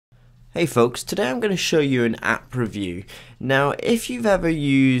Hey folks, today I'm going to show you an app review. Now, if you've ever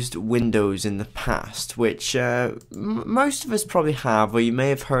used Windows in the past, which most of us probably have, or you may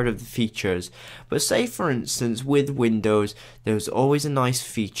have heard of the features, but say for instance with Windows, there's always a nice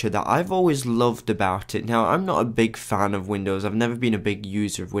feature that I've always loved about it. Now, I'm not a big fan of Windows, I've never been a big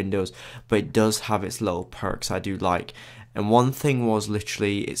user of Windows, but it does have its little perks I do like. And one thing was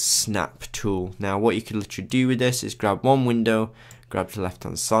literally its snap tool. Now, what you can literally do with this is grab one window, grab to the left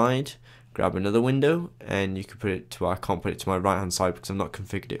hand side, grab another window, and you can put it to, I can't put it to my right hand side because I've not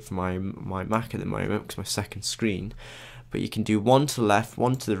configured it for my Mac at the moment because my second screen, but you can do one to the left,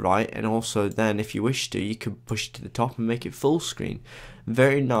 one to the right, and also then if you wish to you can push it to the top and make it full screen.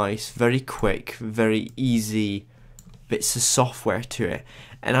 Very nice, very quick, very easy bits of software to it.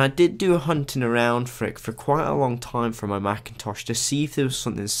 And I did do a hunting around for it for quite a long time for my Macintosh to see if there was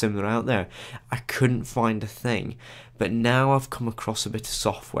something similar out there. I couldn't find a thing, but now I've come across a bit of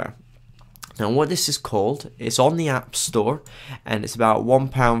software. Now what this is called, it's on the App Store and it's about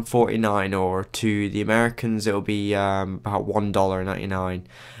 £1.49, or to the Americans it'll be about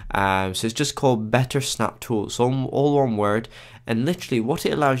 $1.99. So it's just called BetterSnapTool. It's all one word, and literally what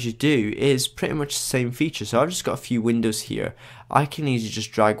it allows you to do is pretty much the same feature. So I've just got a few windows here. I can easily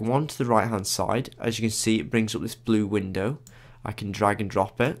just drag one to the right hand side. As you can see, it brings up this blue window. I can drag and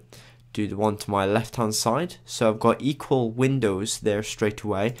drop it. Do the one to my left hand side, so I've got equal windows there straight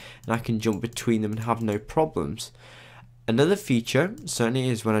away, and I can jump between them and have no problems. Another feature certainly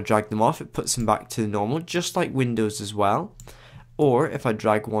is when I drag them off, it puts them back to the normal, just like Windows as well. Or if I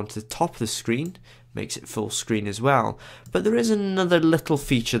drag one to the top of the screen, makes it full screen as well. But there is another little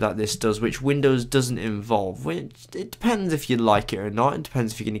feature that this does which Windows doesn't involve, which it depends if you like it or not, it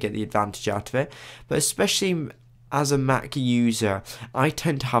depends if you're going to get the advantage out of it, but especially as a Mac user, I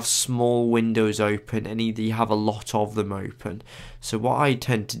tend to have small windows open, and either you have a lot of them open. So what I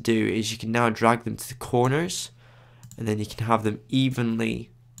tend to do is you can now drag them to the corners, and then you can have them evenly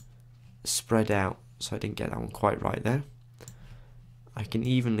spread out. So I didn't get that one quite right there. I can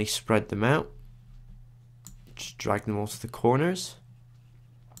evenly spread them out. Just drag them all to the corners.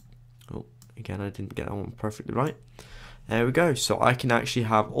 Oh, again, I didn't get that one perfectly right. There we go, so I can actually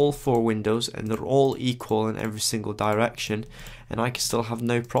have all four windows and they're all equal in every single direction, and I can still have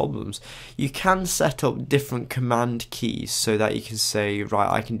no problems. You can set up different command keys so that you can say, right,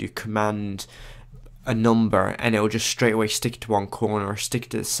 I can do command a number and it'll just straight away stick it to one corner, or stick it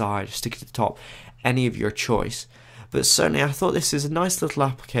to the side, or stick it to the top, any of your choice. But certainly I thought this is a nice little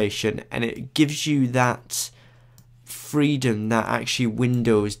application, and it gives you that freedom that actually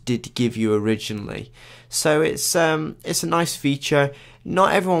Windows did give you originally. So it's a nice feature.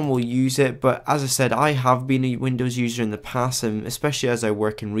 Not everyone will use it, but as I said, I have been a Windows user in the past, and especially as I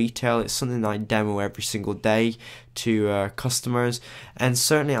work in retail, it's something that I demo every single day to customers, and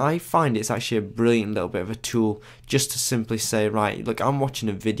certainly I find it's actually a brilliant little bit of a tool just to simply say, right, look, I'm watching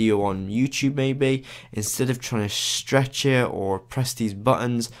a video on YouTube maybe, instead of trying to stretch it or press these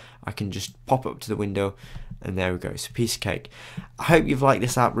buttons, I can just pop up to the window, and there we go, it's a piece of cake. I hope you've liked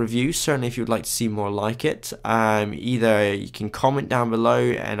this app review. Certainly if you'd like to see more like it, either you can comment down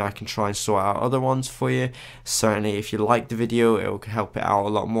below and I can try and sort out other ones for you. Certainly if you like the video, it will help it out a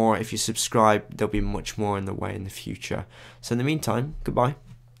lot more. If you subscribe, there'll be much more in the way in the future. So in the meantime, goodbye.